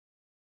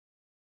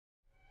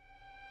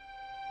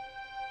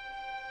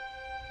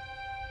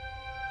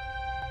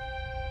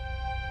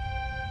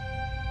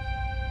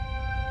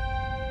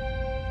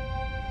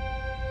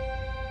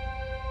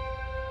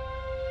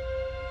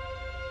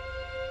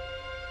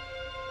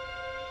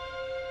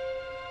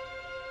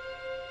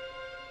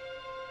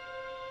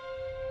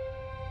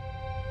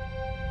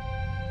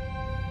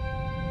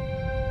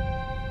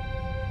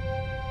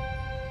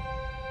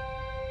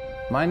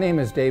My name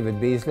is David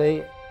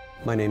Beasley.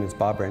 My name is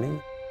Bob Rennie.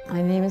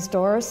 My name is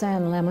Doris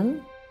Ann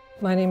Lemon.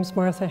 My name is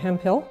Martha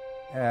Hemphill.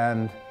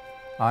 And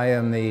I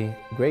am the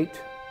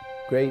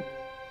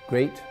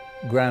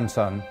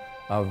great-great-great-grandson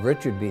of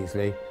Richard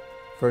Beasley,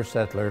 first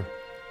settler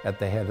at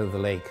the head of the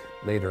lake,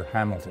 later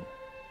Hamilton.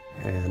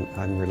 And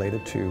I'm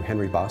related to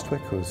Henry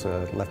Bostwick, who's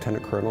a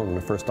lieutenant colonel in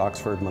the 1st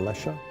Oxford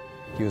Militia.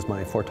 He was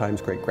my 4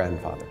 times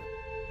great-grandfather.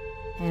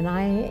 And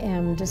I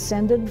am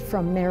descended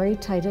from Mary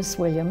Titus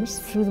Williams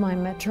through my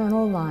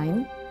maternal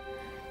line,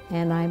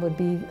 and I would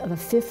be the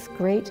 5th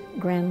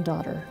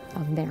great-granddaughter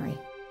of Mary.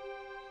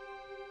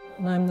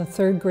 And I'm the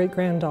 3rd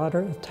great-granddaughter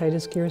of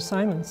Titus Gear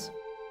Simons.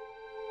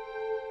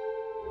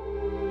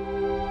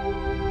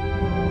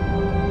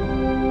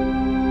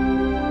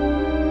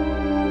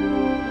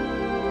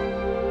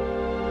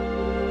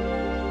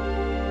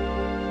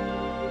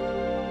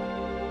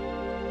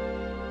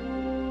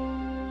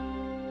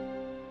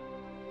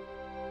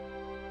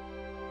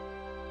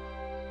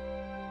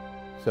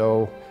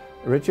 So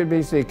Richard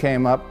Beasley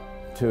came up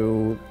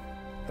to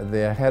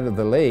the head of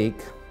the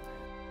lake.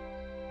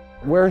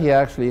 Where he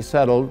actually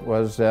settled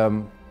was he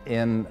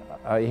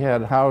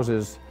had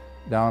houses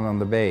down on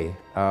the bay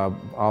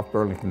off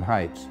Burlington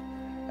Heights,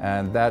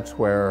 and that's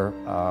where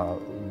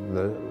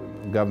the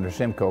Governor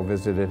Simcoe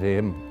visited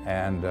him,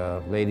 and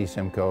Lady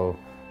Simcoe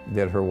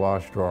did her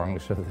wash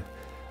drawings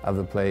of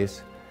the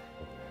place.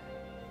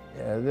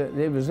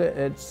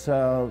 It's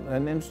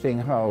an interesting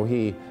how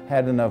he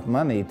had enough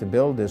money to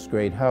build this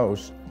great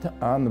house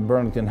on the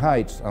Burlington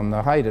Heights, on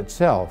the height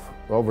itself,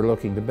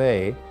 overlooking the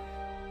bay.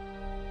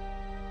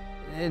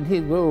 And he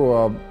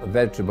grew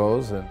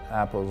vegetables and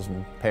apples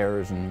and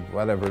pears and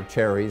whatever,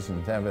 cherries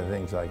and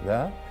things like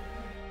that.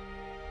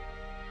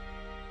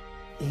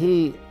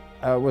 He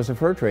was a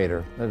fur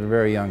trader at a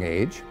very young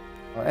age,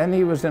 and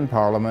he was in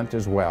Parliament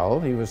as well.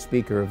 He was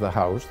Speaker of the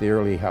House, the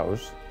early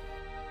House.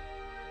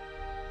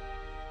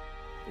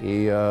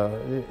 He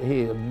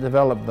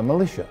developed the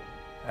militia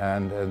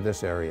and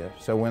this area.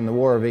 So when the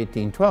War of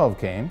 1812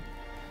 came,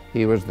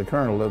 he was the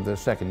colonel of the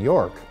 2nd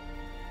York,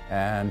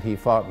 and he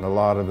fought in a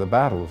lot of the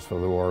battles for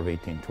the War of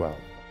 1812.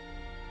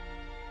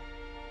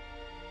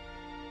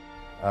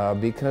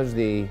 Because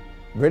the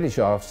British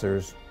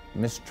officers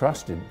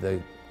mistrusted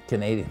the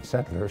Canadian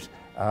settlers,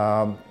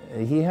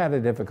 he had a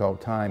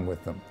difficult time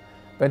with them.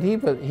 But he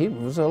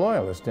was a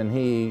loyalist, and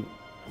in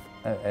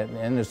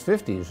his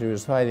 50s, he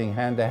was fighting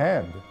hand to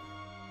hand.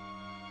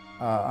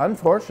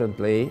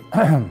 Unfortunately,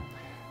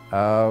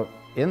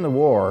 in the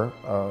War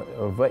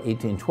of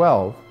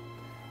 1812,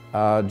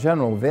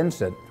 General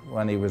Vincent,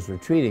 when he was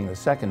retreating the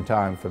 2nd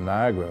time from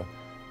Niagara,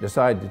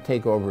 decided to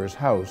take over his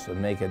house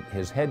and make it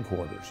his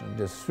headquarters, and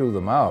just threw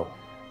them out.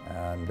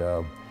 And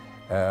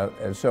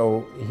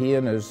so he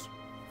and his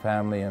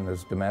family and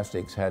his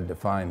domestics had to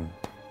find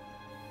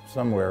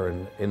somewhere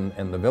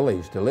in the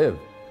village to live.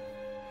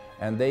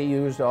 And they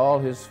used all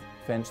his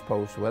fence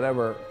posts,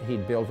 whatever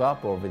he'd built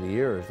up over the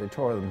years. They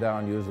tore them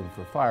down, used them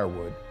for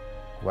firewood.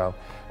 Well,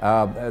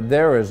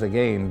 there is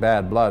again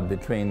bad blood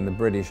between the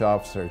British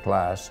officer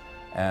class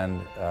and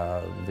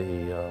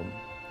the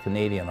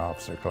Canadian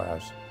officer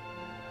class.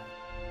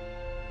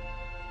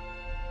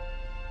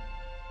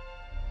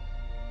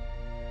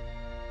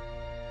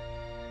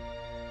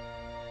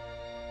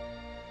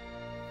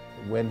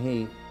 When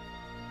he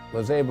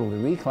was able to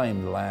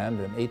reclaim the land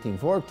in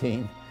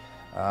 1814,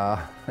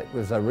 it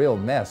was a real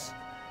mess.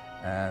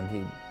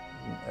 And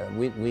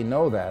we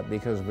know that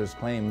because of his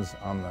claims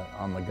on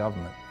the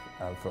government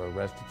for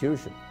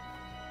restitution.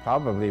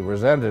 Probably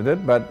resented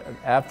it, but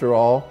after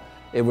all,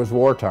 it was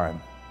wartime.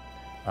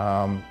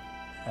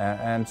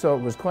 And so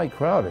it was quite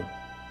crowded.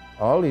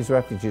 All these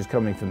refugees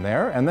coming from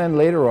there, and then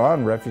later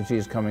on,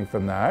 refugees coming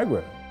from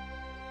Niagara.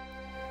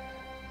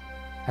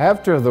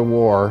 After the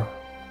war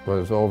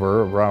was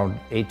over, around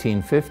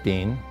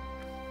 1815,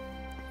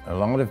 a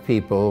lot of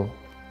people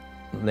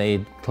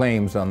laid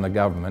claims on the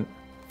government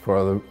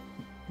for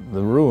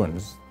the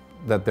ruins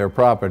that their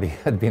property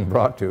had been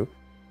brought to.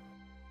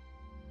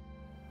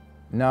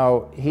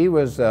 Now, he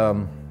was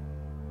a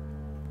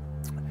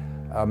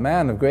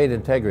man of great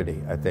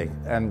integrity, I think,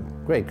 and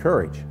great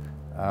courage.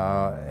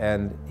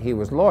 And he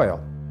was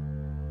loyal,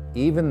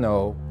 even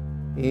though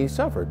he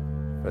suffered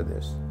for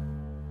this.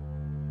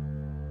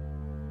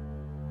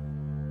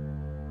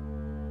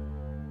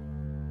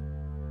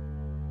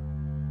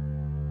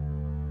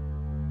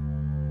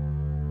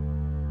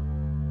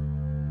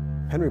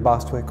 Henry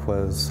Bostwick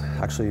was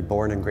actually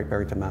born in Great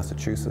Barrington,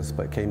 Massachusetts,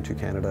 but came to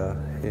Canada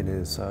in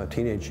his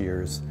teenage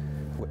years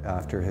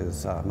after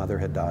his mother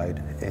had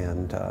died,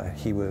 and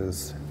he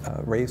was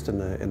raised in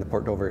the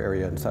Port Dover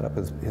area and set up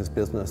his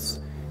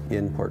business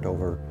in Port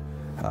Dover,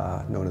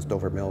 known as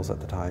Dover Mills at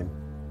the time.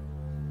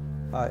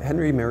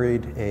 Henry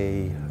married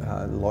a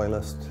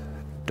loyalist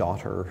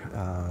daughter,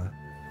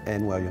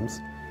 Anne Williams,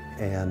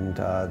 and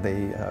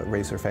they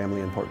raised their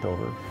family in Port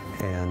Dover,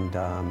 and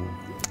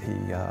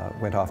he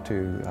went off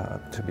to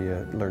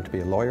learn to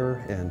be a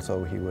lawyer, and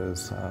so he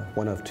was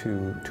one of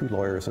two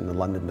lawyers in the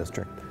London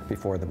district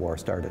before the war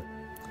started.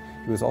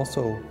 He was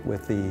also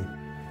with the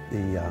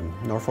the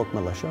Norfolk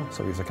Militia,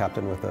 so he was a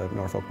captain with the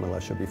Norfolk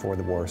Militia before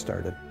the war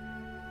started.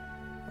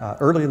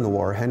 Early in the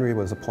war, Henry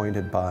was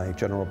appointed by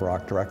General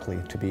Brock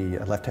directly to be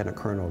a lieutenant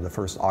colonel of the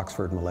 1st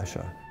Oxford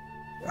Militia.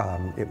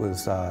 It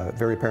was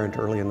very apparent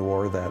early in the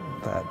war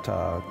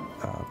that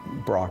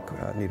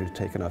Brock needed to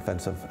take an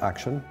offensive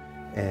action,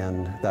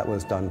 and that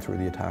was done through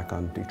the attack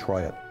on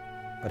Detroit.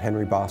 But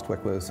Henry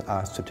Bostwick was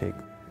asked to take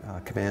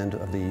command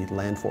of the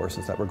land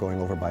forces that were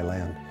going over by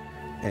land.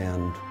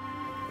 And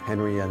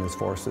Henry and his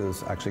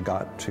forces actually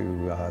got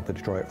to the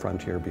Detroit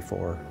frontier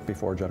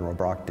before General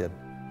Brock did.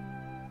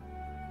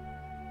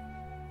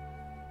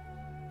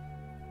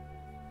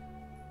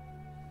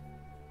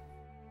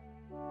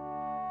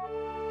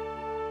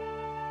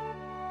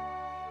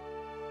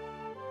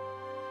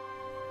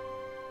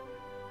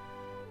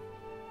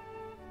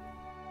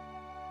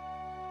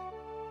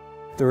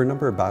 There were a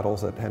number of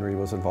battles that Henry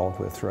was involved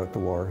with throughout the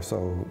war.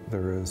 So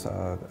there was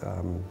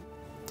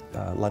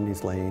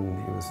Lundy's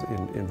Lane, he was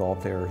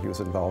involved there. He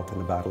was involved in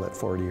the battle at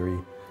Fort Erie,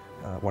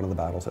 one of the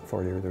battles at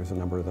Fort Erie. There was a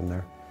number of them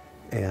there.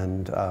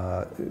 And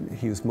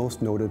he was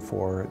most noted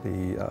for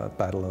the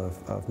Battle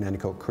of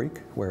Nanticoke Creek,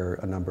 where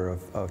a number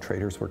of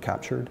traders were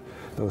captured.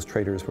 Those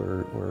traders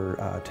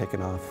were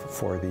taken off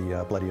for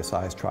the Bloody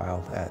Assize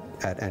trial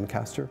at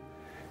Ancaster.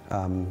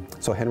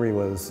 So Henry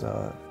was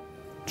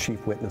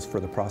chief witness for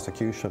the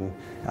prosecution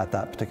at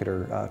that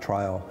particular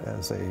trial,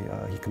 as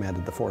he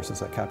commanded the forces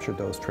that captured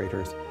those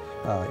traitors.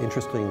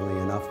 Interestingly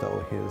enough,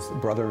 though, his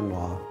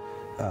brother-in-law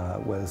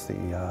was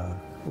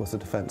the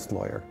defense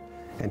lawyer,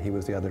 and he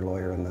was the other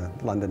lawyer in the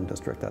London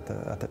district at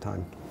the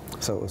time.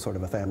 So it was sort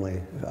of a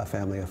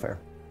family affair.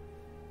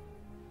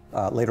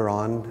 Later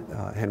on,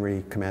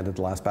 Henry commanded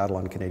the last battle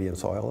on Canadian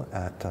soil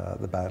at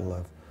the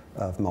Battle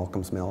of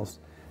Malcolm's Mills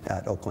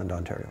at Oakland,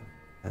 Ontario.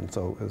 And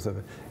so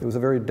it was a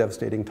very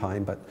devastating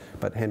time, but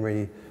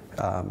Henry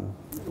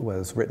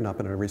was written up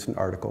in a recent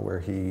article where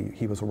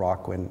he was a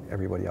rock when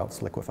everybody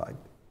else liquefied.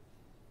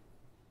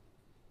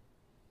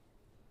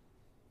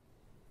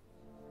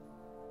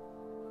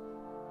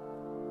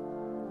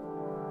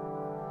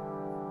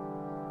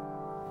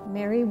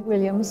 Mary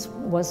Williams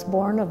was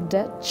born of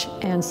Dutch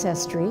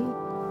ancestry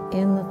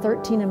in the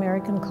 13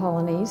 American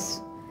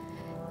colonies,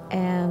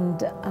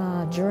 and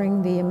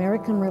during the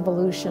American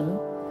Revolution,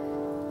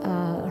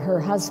 her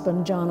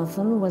husband,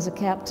 Jonathan, was a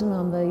captain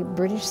on the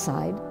British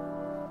side,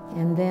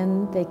 and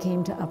then they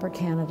came to Upper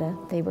Canada.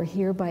 They were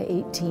here by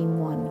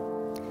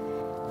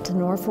 1801 to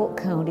Norfolk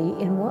County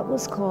in what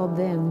was called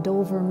then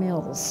Dover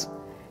Mills,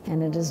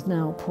 and it is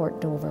now Port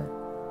Dover.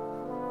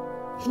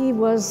 He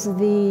was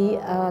the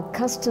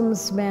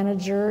customs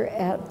manager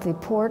at the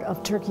port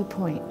of Turkey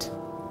Point,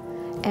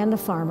 and a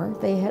farmer.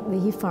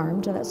 He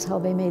farmed, and that's how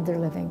they made their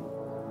living.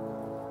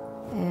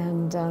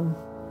 And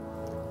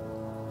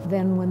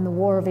then when the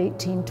War of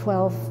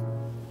 1812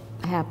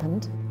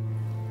 happened,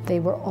 they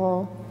were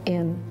all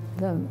in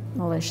the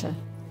militia.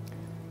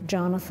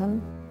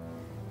 Jonathan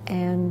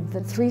and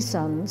the 3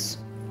 sons,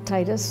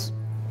 Titus,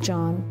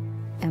 John,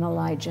 and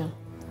Elijah.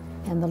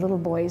 And the little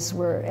boys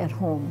were at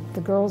home.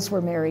 The girls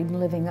were married and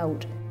living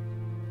out.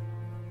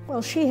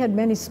 Well, she had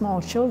many small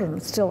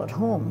children still at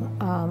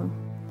home.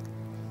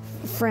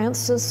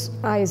 Francis,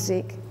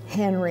 Isaac,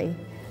 Henry,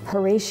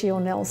 Horatio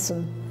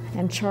Nelson,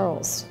 and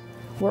Charles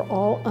were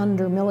all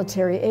under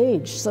military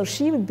age. So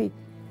she would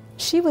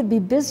be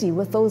busy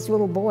with those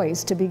little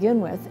boys to begin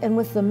with, and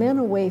with the men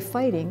away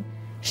fighting,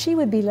 she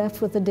would be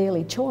left with the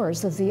daily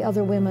chores as the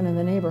other women in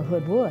the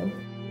neighborhood would.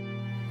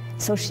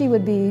 So she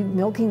would be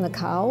milking the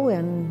cow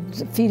and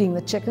feeding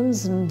the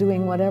chickens and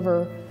doing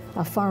whatever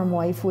a farm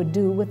wife would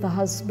do with the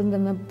husband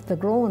and the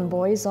growing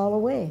boys all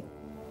away.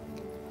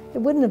 It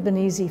wouldn't have been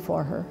easy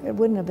for her. It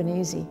wouldn't have been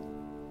easy.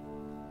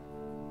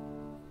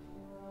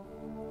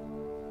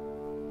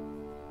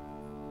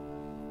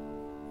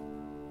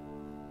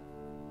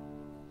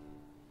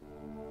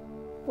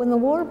 When the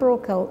war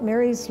broke out,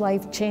 Mary's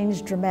life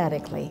changed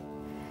dramatically.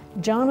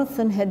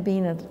 Jonathan had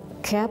been a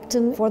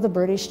captain for the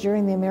British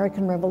during the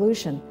American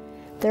Revolution.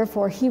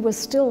 Therefore, he was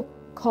still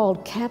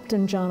called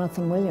Captain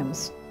Jonathan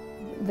Williams.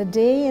 The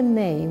day in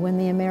May when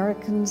the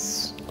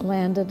Americans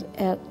landed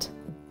at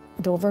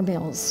Dover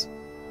Mills,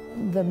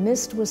 the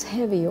mist was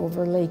heavy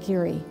over Lake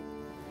Erie.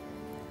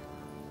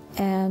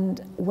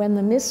 And when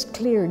the mist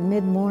cleared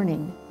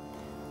mid-morning,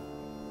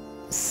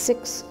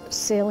 6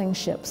 sailing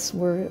ships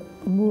were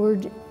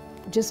moored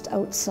just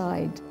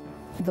outside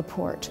the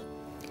port,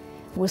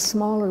 with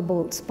smaller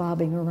boats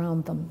bobbing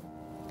around them.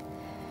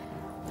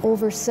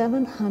 Over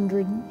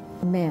 700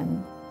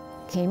 men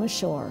came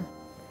ashore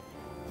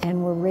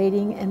and were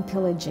raiding and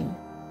pillaging.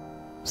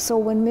 So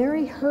when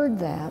Mary heard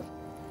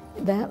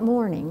that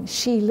morning,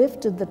 she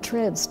lifted the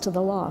treads to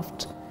the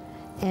loft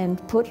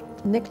and put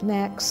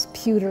knickknacks,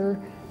 pewter,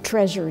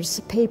 treasures,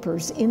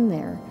 papers in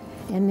there,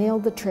 and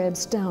nailed the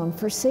treads down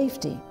for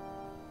safety.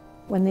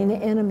 When the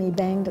enemy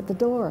banged at the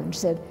door and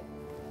said,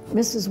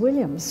 "Mrs.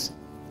 Williams,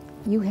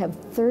 you have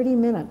 30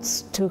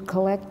 minutes to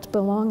collect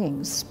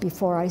belongings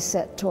before I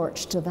set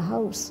torch to the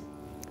house."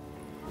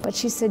 But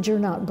she said, "You're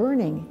not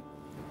burning."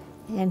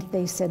 and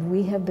they said,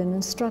 "We have been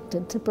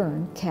instructed to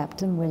burn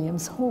Captain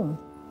Williams' home."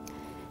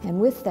 And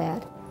with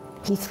that,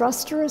 he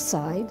thrust her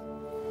aside,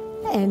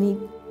 and he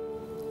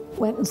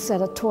went and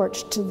set a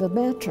torch to the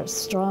mattress,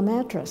 straw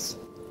mattress.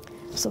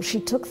 So she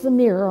took the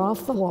mirror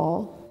off the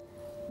wall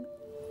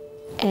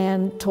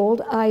and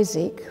told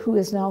Isaac, who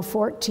is now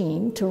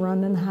 14, to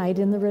run and hide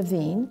in the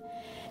ravine.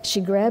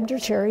 She grabbed her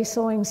cherry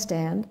sewing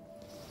stand,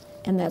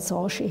 and that's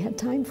all she had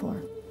time for.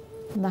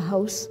 And the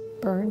house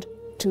burned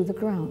to the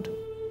ground.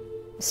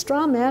 A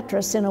straw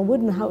mattress in a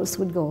wooden house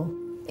would go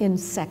in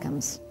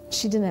seconds.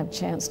 She didn't have a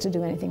chance to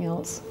do anything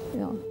else, you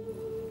know.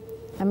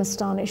 I'm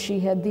astonished she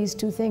had these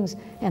two things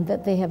and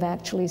that they have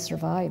actually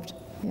survived.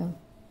 Yeah.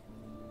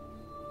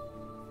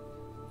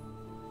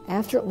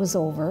 After it was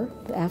over,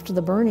 after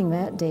the burning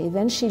that day,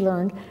 then she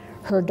learned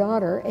her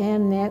daughter,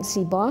 Ann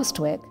Nancy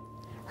Bostwick,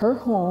 her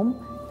home,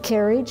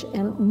 carriage,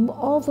 and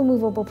all the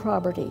movable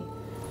property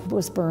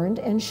was burned,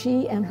 and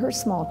she and her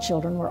small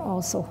children were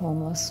also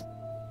homeless.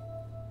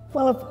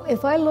 Well,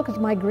 if I look at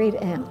my great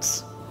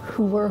aunts,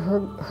 who were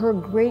her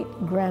great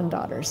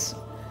granddaughters,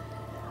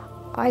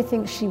 I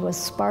think she was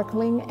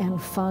sparkling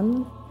and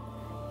fun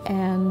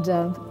and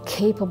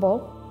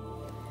capable,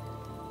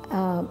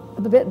 a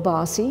bit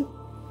bossy,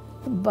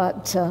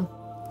 but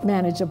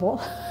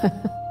manageable.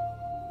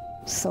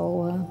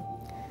 So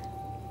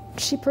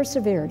she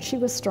persevered. She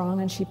was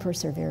strong and she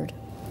persevered.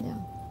 Yeah.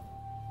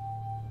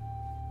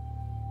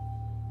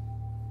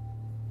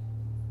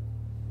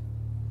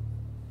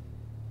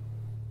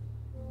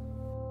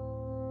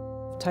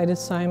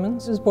 Titus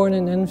Simons was born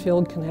in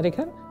Enfield,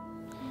 Connecticut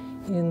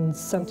in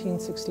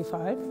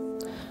 1765.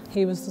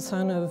 He was the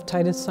son of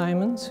Titus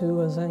Simons, who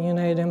was a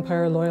United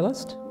Empire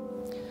Loyalist.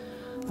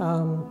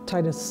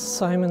 Titus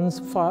Simons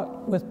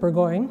fought with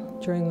Burgoyne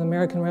during the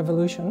American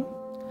Revolution,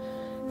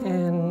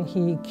 and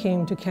he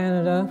came to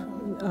Canada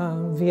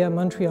via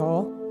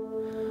Montreal,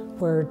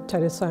 where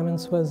Titus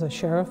Simons was a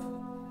sheriff.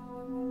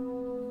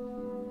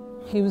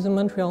 He was in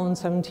Montreal in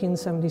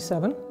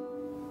 1777,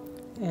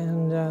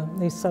 and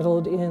they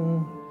settled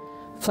in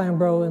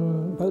Flamborough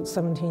in about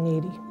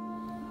 1780.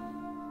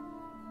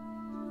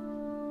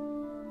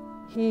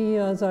 He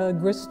was a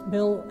grist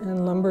mill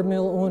and lumber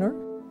mill owner.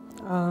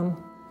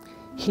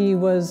 He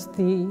was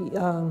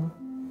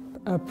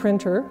a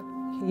printer.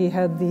 He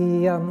had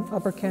the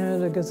Upper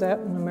Canada Gazette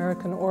and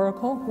American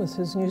Oracle was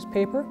his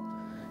newspaper.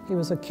 He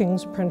was a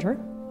King's printer.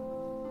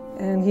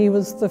 And he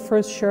was the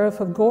first sheriff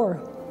of Gore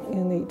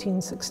in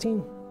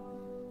 1816.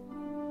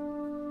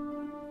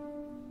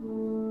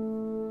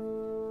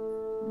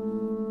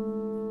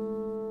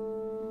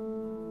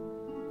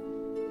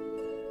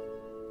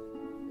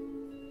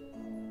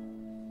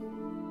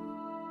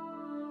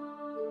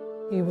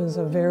 He was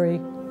a very,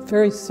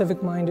 very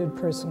civic-minded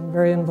person,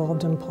 very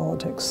involved in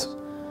politics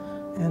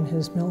and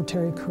his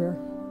military career.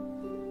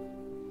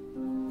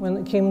 When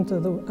it came to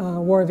the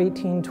War of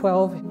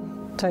 1812,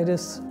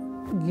 Titus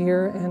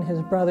Gear and his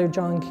brother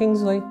John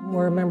Kingsley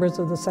were members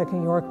of the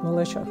 2nd York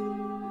Militia.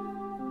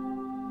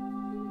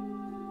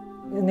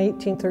 In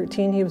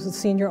 1813, he was a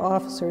senior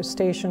officer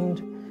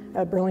stationed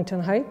at Burlington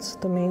Heights,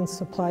 the main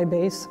supply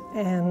base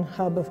and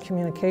hub of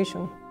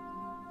communication.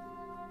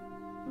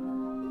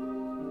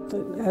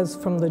 As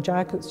from the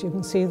jackets, you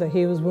can see that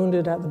he was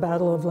wounded at the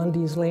Battle of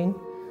Lundy's Lane.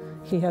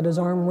 He had his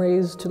arm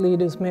raised to lead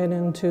his men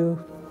into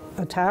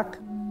attack,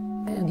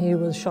 and he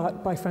was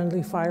shot by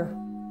friendly fire.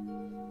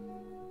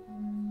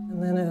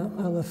 And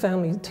then the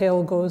family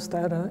tale goes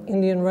that an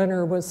Indian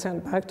runner was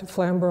sent back to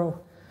Flamborough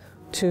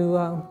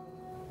to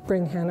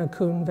bring Hannah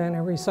Coon Van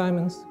Avery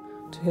Simons,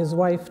 to his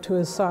wife, to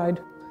his side,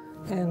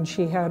 and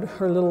she had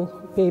her little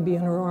baby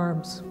in her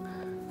arms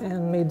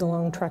and made the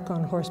long trek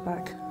on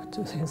horseback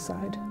to his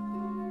side.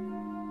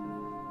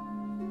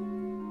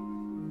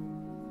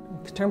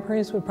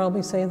 Contemporaries would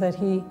probably say that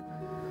he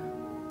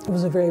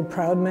was a very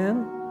proud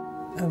man,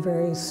 a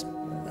very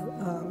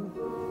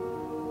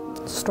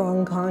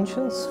strong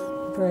conscience,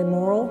 very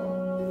moral.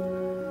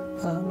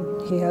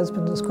 He has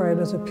been described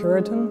as a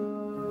Puritan.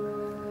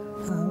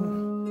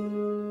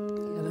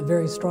 He had a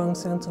very strong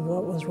sense of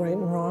what was right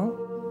and wrong,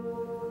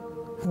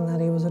 and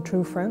that he was a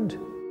true friend.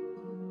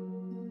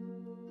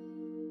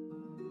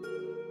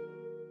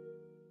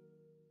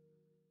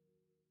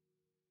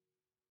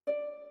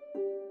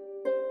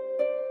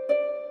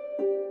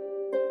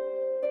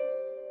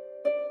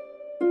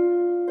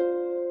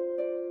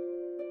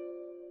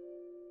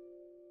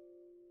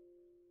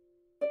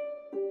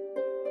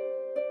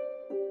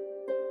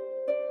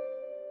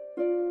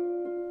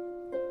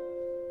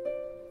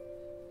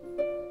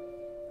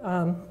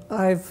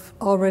 I've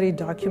already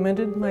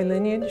documented my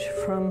lineage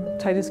from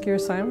Titus Gear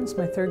Simons,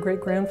 my 3rd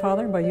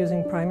great-grandfather, by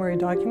using primary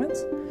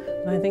documents.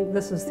 And I think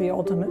this is the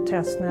ultimate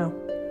test now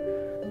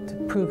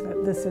to prove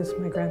that this is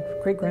my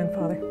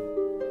great-grandfather.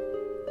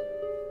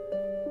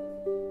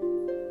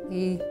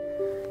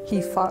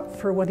 He fought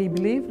for what he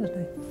believed,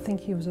 and I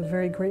think he was a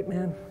very great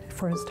man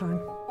for his time.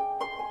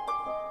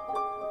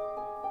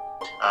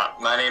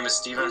 My name is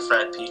Stephen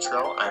Fred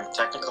Petro. I'm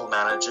Technical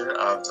Manager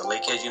of the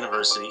Lakehead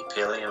University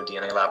Paleo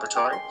DNA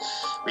Laboratory.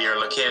 We are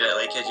located at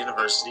Lakehead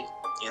University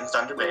in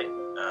Thunder Bay.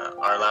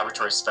 Our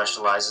laboratory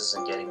specializes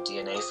in getting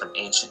DNA from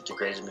ancient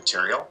degraded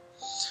material.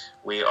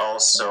 We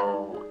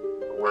also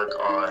work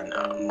on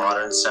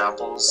modern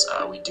samples.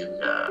 We do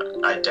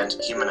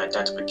human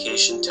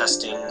identification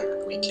testing.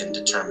 We can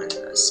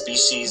determine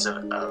species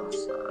of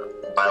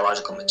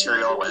biological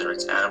material, whether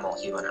it's animal,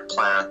 human, or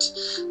plant.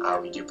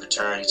 We do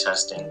paternity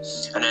testing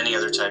and any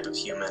other type of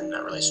human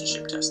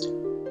relationship testing.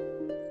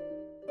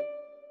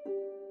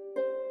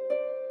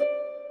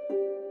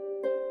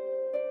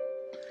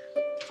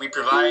 We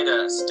provide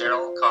a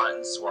sterile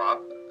cotton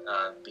swab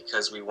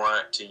because we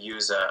want to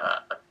use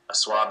a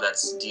swab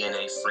that's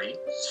DNA free.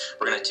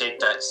 We're going to take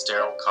that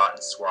sterile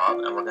cotton swab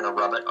and we're going to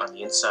rub it on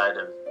the inside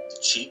of the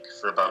cheek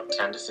for about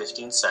 10 to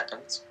 15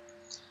 seconds.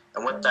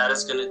 And what that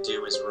is going to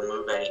do is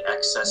remove any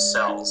excess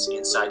cells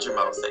inside your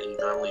mouth that you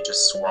normally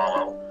just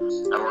swallow.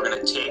 And we're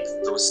going to take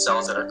those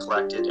cells that are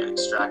collected and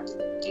extract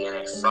the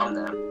DNA from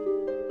them.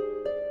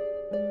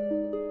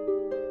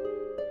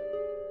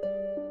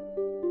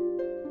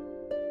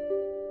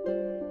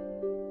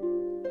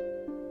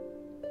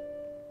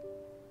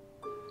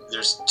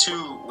 There's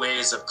two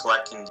ways of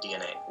collecting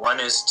DNA. One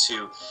is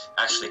to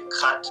actually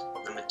cut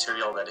the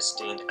material that is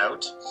stained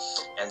out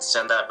and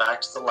send that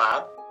back to the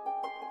lab.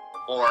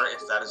 Or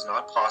if that is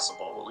not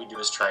possible, what we do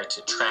is try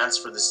to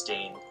transfer the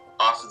stain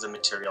off of the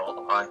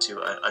material onto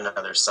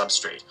another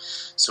substrate.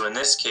 So in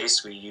this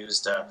case, we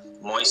used a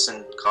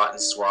moistened cotton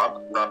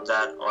swab, rubbed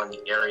that on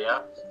the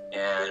area,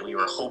 and we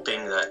were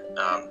hoping that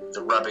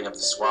the rubbing of the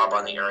swab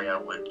on the area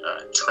would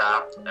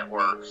trap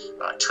or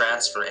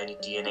transfer any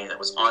DNA that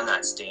was on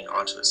that stain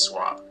onto the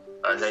swab.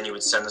 Then you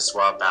would send the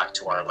swab back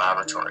to our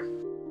laboratory.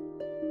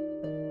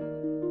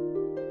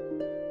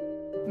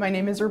 My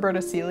name is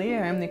Roberta Seeley.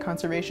 I am the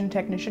conservation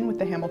technician with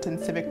the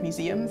Hamilton Civic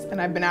Museums, and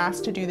I've been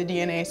asked to do the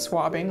DNA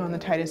swabbing on the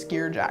Titus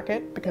gear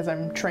jacket because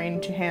I'm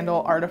trained to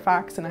handle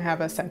artifacts and I have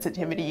a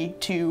sensitivity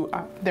to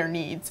their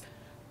needs.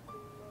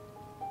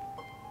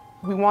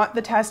 We want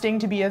the testing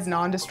to be as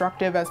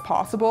non-destructive as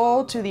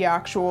possible to the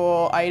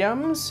actual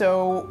item,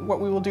 so what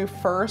we will do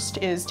first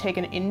is take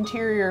an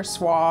interior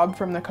swab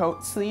from the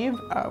coat sleeve.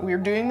 We're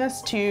doing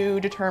this to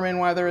determine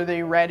whether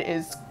the red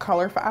is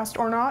color fast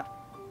or not.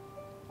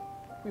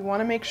 We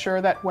want to make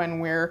sure that when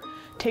we're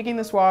taking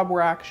the swab,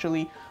 we're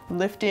actually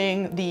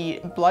lifting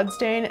the blood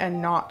stain and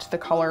not the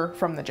color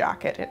from the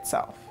jacket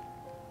itself.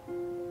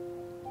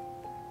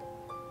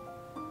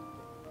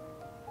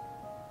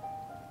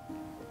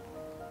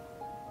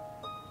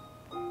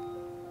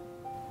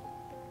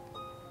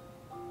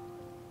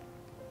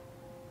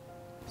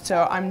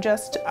 So I'm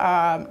just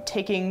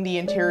taking the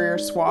interior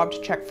swab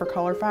to check for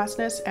color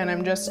fastness, and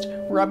I'm just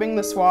rubbing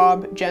the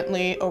swab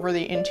gently over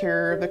the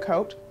interior of the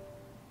coat.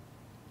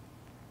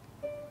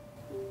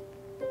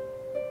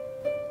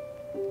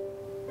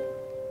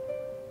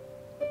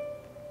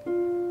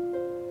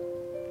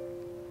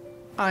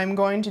 I'm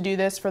going to do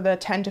this for the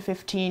 10 to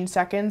 15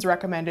 seconds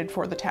recommended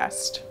for the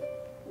test.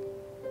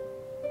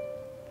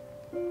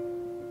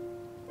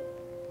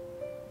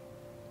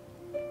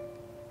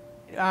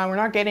 We're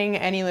not getting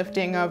any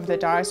lifting of the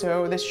dye,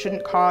 so this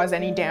shouldn't cause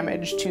any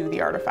damage to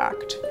the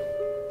artifact.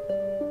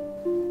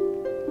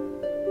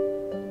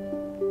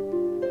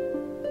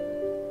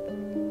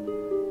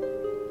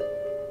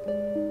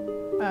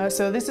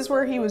 So this is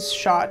where he was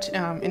shot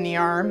in the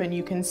arm, and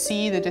you can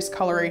see the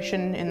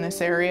discoloration in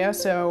this area,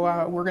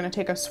 so we're going to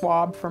take a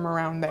swab from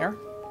around there.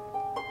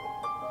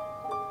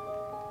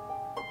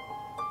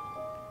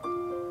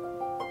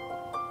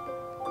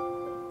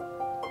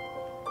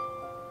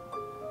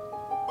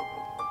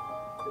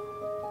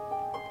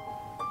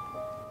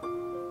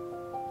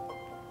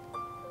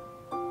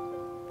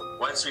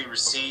 Once we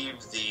receive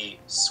the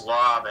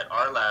swab at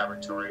our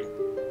laboratory,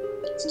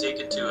 it's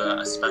taken to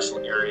a special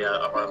area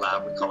of our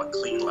lab we call a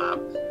clean lab.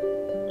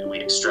 And we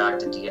extract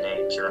the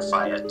DNA,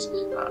 purify it,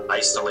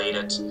 isolate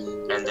it,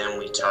 and then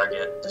we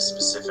target the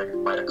specific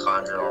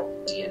mitochondrial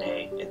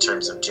DNA in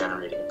terms of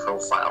generating a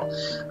profile.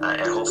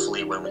 And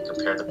hopefully when we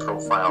compare the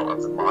profile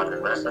of the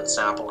modern reference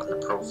sample and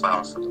the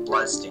profile from the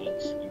blood stain,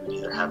 you would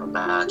either have a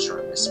match or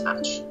a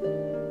mismatch.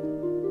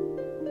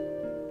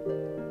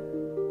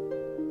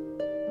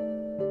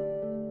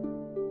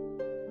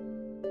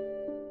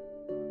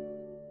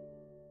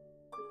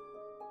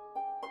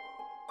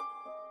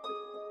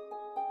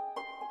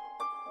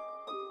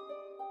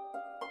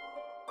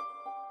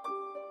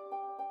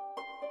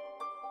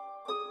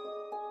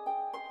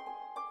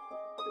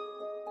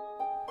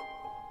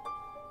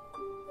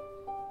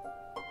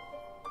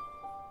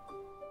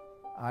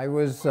 I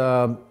was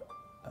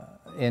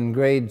in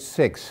grade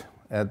 6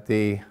 at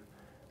the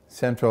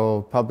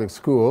Central Public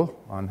School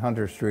on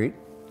Hunter Street,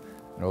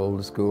 an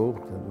old school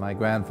that my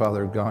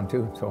grandfather had gone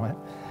to and so on.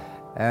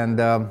 And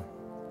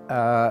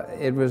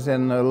it was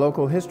in a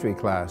local history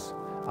class.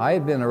 I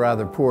had been a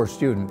rather poor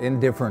student,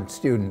 indifferent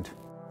student.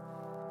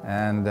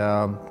 And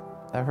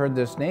I heard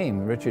this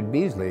name, Richard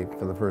Beasley,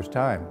 for the first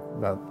time,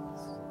 about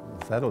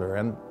the settler.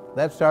 And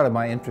that started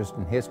my interest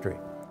in history.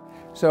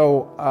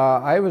 So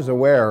I was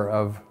aware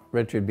of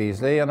Richard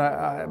Beasley,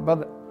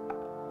 but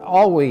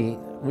all we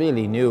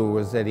really knew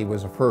was that he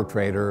was a fur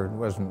trader,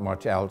 wasn't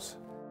much else.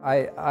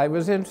 I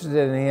was interested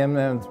in him,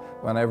 and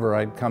whenever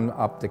I'd come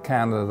up to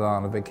Canada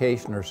on a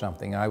vacation or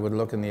something, I would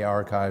look in the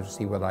archives to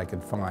see what I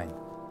could find.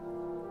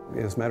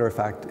 As a matter of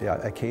fact, yeah,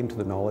 I came to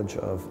the knowledge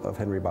of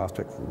Henry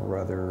Bostwick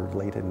rather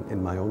late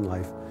in my own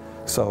life.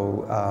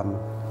 So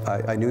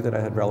I knew that I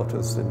had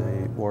relatives in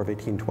the War of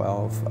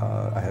 1812.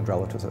 I had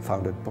relatives that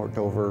founded Port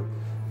Dover.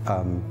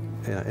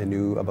 I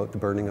knew about the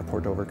burning of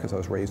Port Dover because I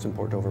was raised in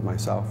Port Dover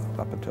myself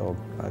up until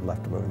I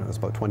left when I was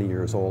about 20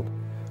 years old.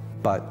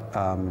 But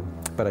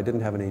I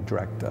didn't have any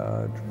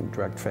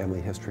direct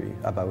family history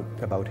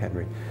about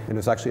Henry. And it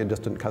was actually a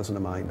distant cousin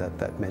of mine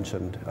that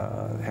mentioned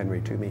Henry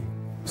to me.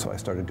 So I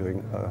started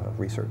doing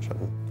research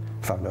and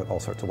found out all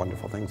sorts of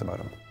wonderful things about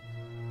him.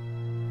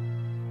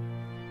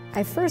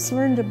 I first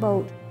learned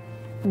about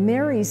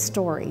Mary's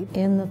story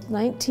in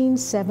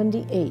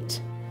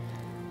 1978.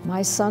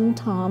 My son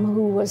Tom,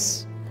 who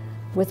was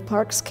with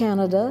Parks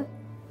Canada,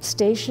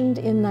 stationed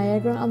in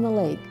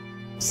Niagara-on-the-Lake,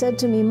 said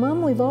to me,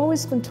 "Mom, we've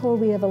always been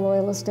told we have a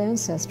Loyalist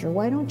ancestor.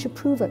 Why don't you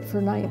prove it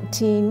for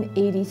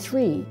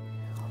 1983?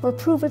 Or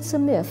prove it's a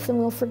myth and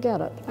we'll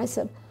forget it." I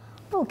said,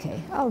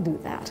 "Okay, I'll do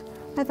that."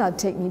 I thought it'd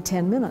take me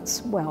 10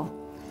 minutes. Well,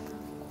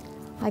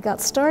 I got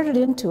started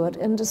into it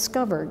and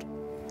discovered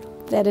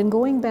that in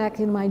going back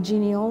in my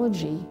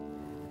genealogy,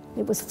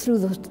 it was through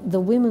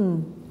the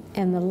women,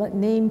 and the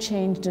name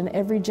changed in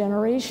every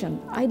generation.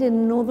 I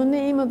didn't know the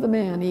name of the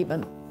man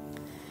even.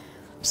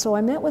 So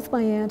I met with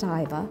my Aunt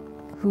Iva,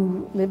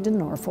 who lived in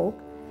Norfolk,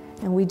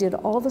 and we did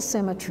all the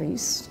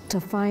cemeteries to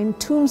find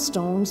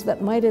tombstones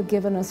that might have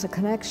given us a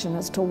connection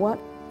as to what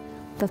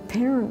the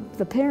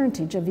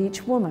parentage of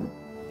each woman.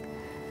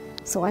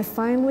 So I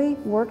finally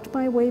worked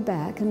my way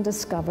back and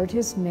discovered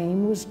his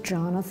name was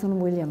Jonathan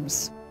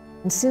Williams.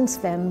 And since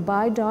then,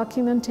 by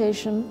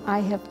documentation, I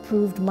have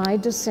proved my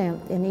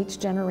descent in each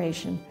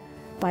generation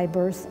by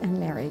birth and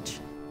marriage.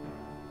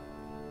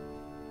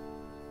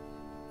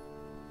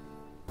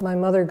 My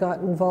mother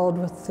got involved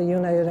with the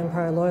United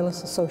Empire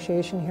Loyalist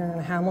Association here in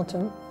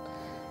Hamilton,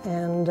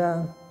 and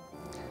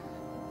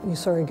you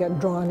sort of get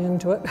drawn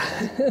into it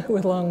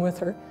along with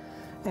her.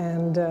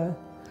 And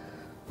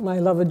my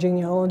love of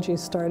genealogy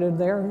started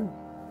there and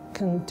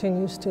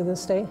continues to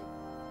this day.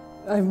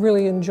 I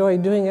really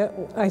enjoyed doing it.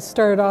 I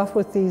started off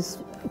with these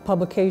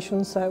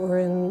publications that were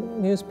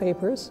in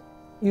newspapers.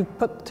 You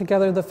put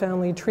together the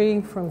family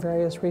tree from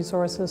various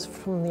resources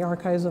from the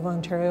Archives of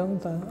Ontario,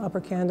 the Upper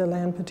Canada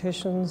land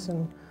petitions,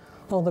 and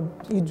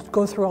you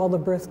go through all the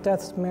birth,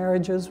 deaths,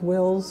 marriages,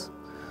 wills.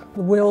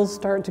 The wills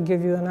start to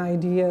give you an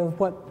idea of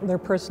what their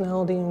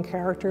personality and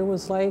character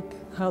was like,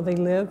 how they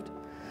lived.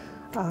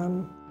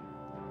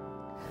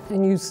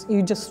 And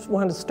you just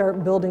want to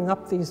start building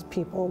up these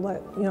people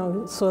that,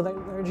 so that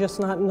they're just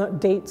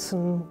not dates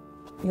and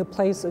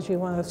places. You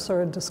want to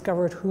sort of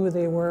discover who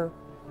they were.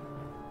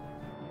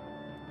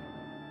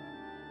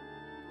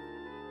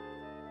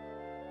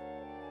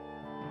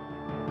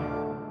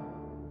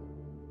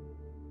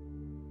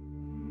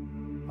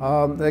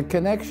 The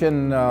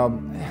connection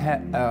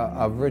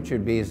of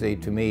Richard Beasley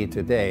to me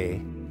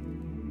today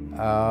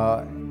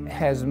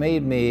has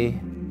made me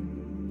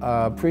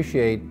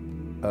appreciate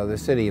the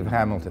city of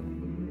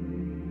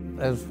Hamilton.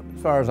 As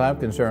far as I'm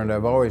concerned,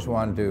 I've always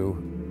wanted to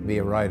be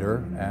a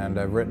writer, and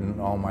I've written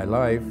all my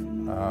life.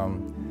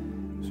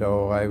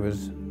 So I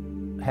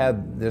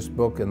had this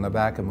book in the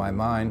back of my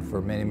mind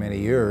for many, many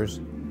years,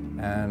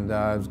 and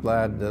I was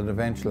glad that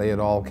eventually it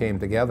all came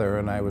together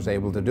and I was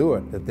able to do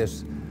it at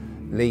this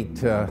late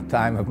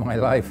time of my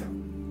life.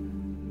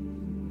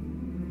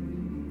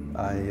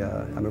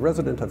 I'm a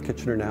resident of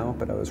Kitchener now,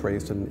 but I was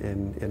raised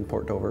in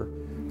Port Dover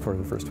for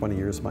the first 20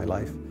 years of my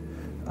life.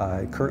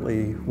 I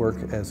currently work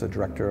as a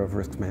director of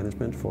risk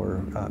management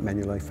for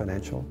Manulife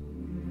Financial.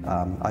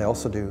 I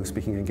also do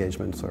speaking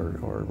engagements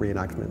or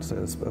reenactments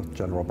as both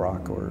General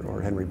Brock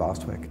or Henry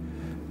Bostwick.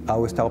 I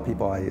always tell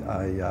people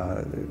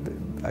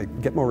I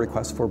get more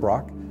requests for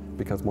Brock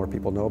because more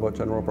people know about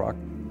General Brock,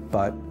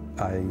 but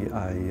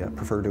I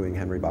prefer doing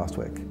Henry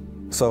Bostwick.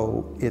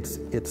 So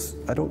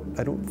I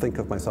don't think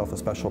of myself as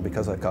special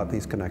because I've got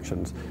these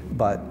connections,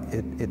 but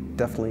it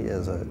definitely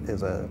is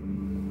a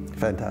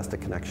fantastic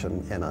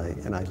connection, and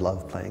I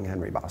love playing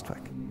Henry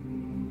Bostwick.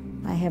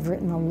 I have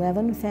written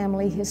 11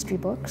 family history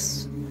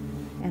books,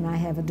 and I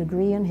have a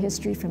degree in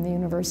history from the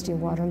University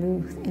of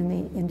Waterloo in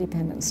the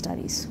Independent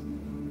Studies.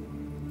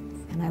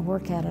 And I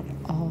work at it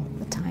all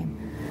the time.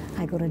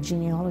 I go to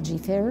genealogy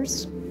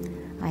fairs.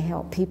 I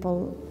help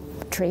people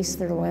trace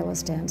their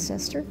Loyalist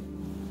ancestor.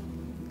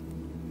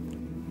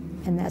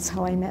 And that's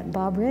how I met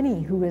Bob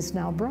Rennie, who is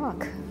now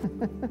Brock.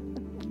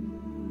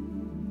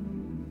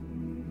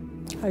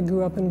 I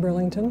grew up in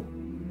Burlington.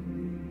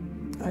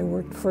 I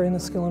worked for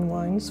Inniskill and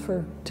Wines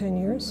for 10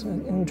 years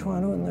in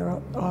Toronto in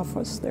their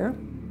office there.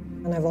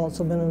 And I've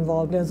also been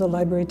involved as a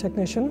library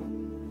technician,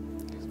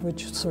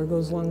 which sort of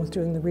goes along with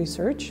doing the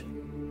research.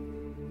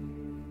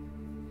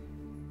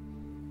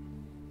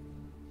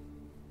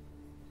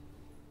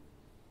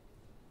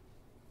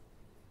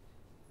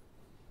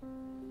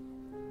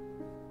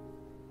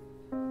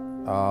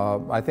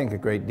 I think a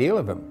great deal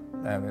of him.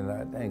 I mean,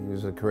 I think he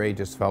was a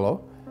courageous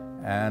fellow.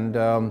 And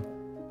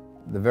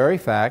the very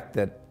fact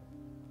that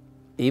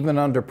even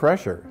under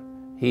pressure,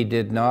 he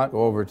did not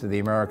go over to the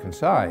American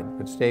side,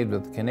 but stayed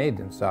with the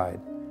Canadian side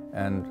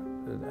and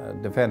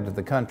defended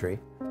the country,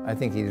 I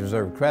think he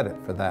deserved credit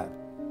for that.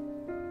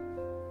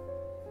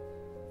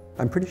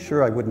 I'm pretty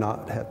sure I would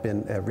not have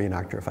been a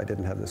reenactor if I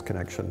didn't have this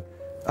connection.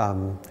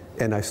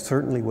 And I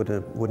certainly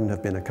wouldn't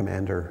have been a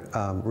commander.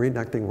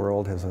 Reenacting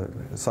world has a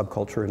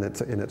subculture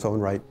in its own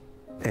right.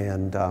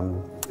 And,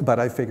 but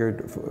I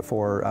figured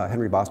for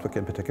Henry Bostwick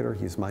in particular,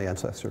 he's my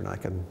ancestor and I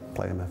can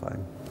play him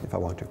if I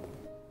want to.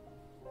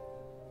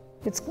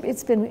 It's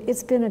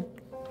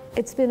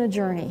been a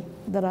journey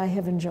that I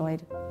have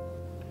enjoyed.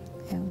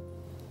 Yeah.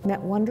 Met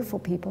wonderful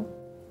people,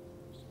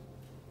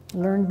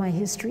 learned my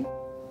history,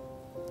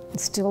 and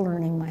still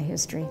learning my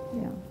history.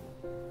 Yeah.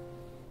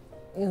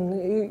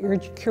 And your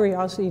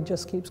curiosity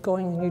just keeps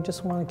going, and you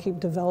just want to keep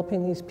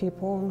developing these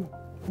people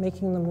and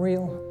making them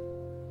real.